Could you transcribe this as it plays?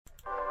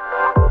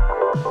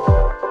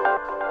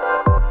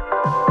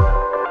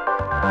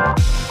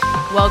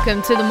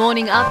Welcome to the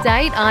Morning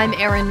Update. I'm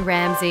Erin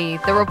Ramsey.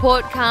 The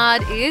report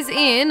card is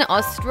in.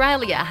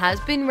 Australia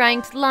has been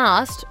ranked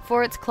last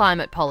for its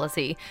climate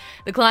policy.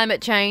 The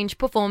Climate Change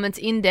Performance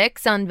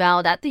Index,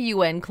 unveiled at the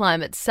UN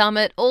Climate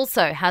Summit,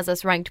 also has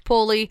us ranked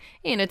poorly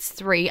in its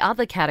three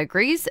other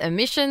categories: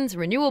 emissions,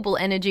 renewable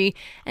energy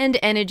and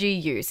energy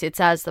use.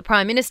 It's as the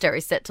Prime Minister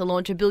is set to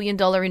launch a $1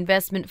 billion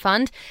investment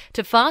fund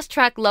to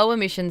fast-track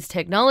low-emissions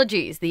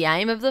technologies. The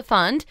aim of the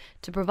fund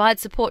to provide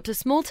support to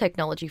small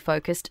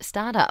technology-focused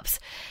startups.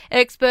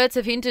 Experts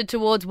have hinted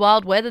towards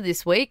wild weather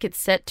this week. It's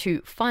set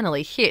to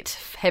finally hit.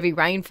 Heavy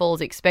rainfall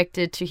is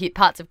expected to hit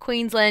parts of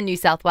Queensland, New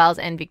South Wales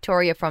and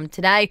Victoria from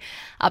today.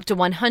 Up to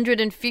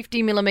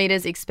 150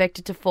 millimetres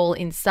expected to fall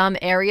in some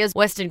areas.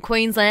 Western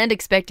Queensland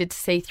expected to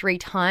see 3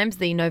 times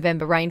the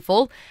November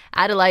rainfall.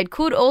 Adelaide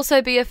could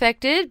also be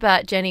affected,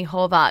 but Jenny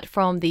Horvath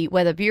from the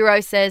Weather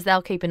Bureau says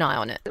they'll keep an eye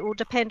on it. It will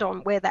depend on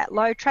where that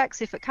low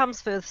tracks. If it comes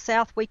further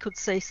south, we could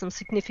see some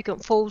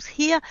significant falls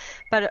here,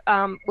 but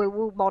we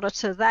will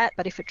monitor that.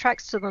 But if it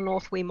tracks to the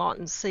north, we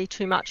mightn't see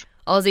too much.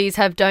 Aussies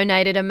have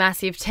donated a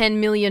massive $10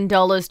 million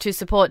to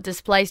support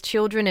displaced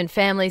children and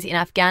families in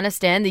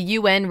Afghanistan. The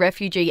UN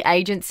Refugee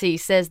Agency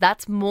says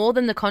that's more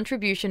than the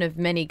contribution of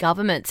many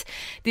governments.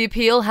 The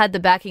appeal had the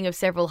backing of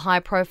several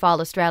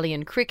high-profile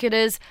Australian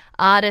cricketers,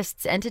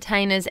 artists,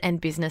 entertainers and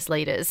business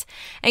leaders.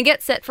 And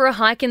get set for a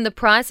hike in the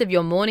price of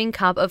your morning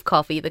cup of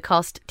coffee. The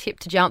cost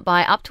tipped to jump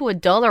by up to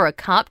 $1 a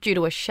cup due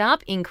to a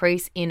sharp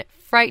increase in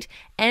freight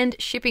and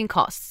shipping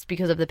costs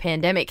because of the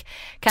pandemic.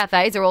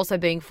 Cafes are also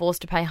being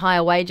forced to pay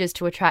higher wages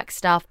to attract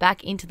staff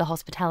back into the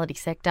hospitality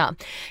sector.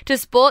 To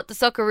sport, the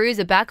Socceroos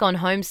are back on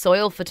home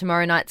soil for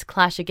tomorrow night's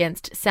clash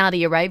against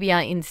Saudi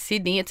Arabia in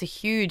Sydney. It's a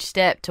huge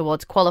step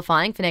towards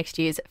qualifying for next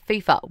year's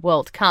FIFA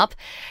World Cup.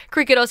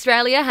 Cricket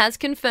Australia has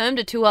confirmed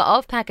a tour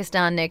of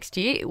Pakistan next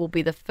year. It will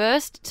be the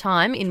first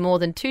time in more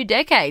than 2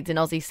 decades an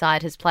Aussie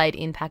side has played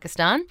in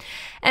Pakistan.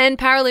 And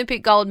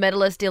Paralympic gold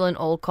medalist Dylan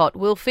Alcott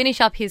will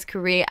finish up his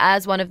career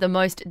as one of the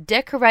most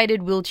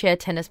decorated wheelchair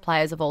tennis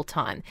players of all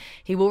time.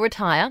 He will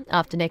retire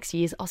after next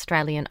year's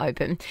Australian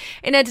Open.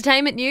 In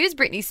entertainment news,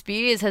 Britney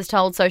Spears has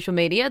told social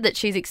media that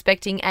she's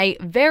expecting a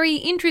very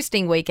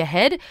interesting week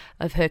ahead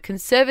of her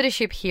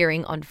conservatorship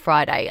hearing on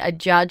Friday. A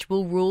judge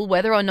will rule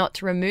whether or not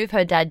to remove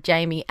her dad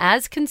Jamie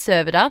as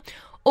conservator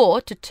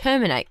or to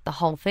terminate the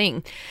whole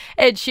thing.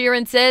 Ed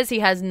Sheeran says he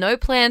has no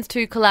plans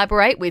to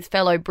collaborate with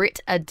fellow Brit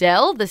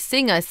Adele. The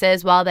singer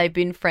says while they've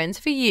been friends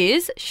for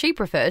years, she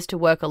prefers to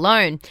work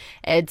alone.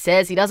 Ed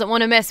says he doesn't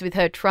want to mess with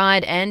her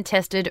tried and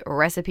tested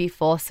recipe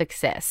for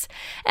success.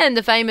 And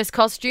the famous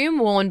costume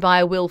worn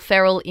by Will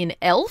Ferrell in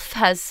Elf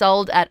has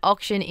sold at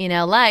auction in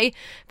LA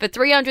for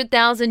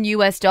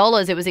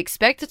 $300,000. It was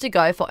expected to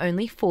go for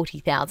only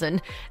 $40,000.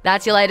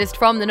 That's your latest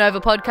from the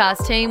Nova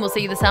podcast team. We'll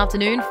see you this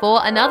afternoon for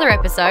another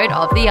episode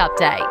of The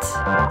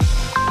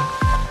Update.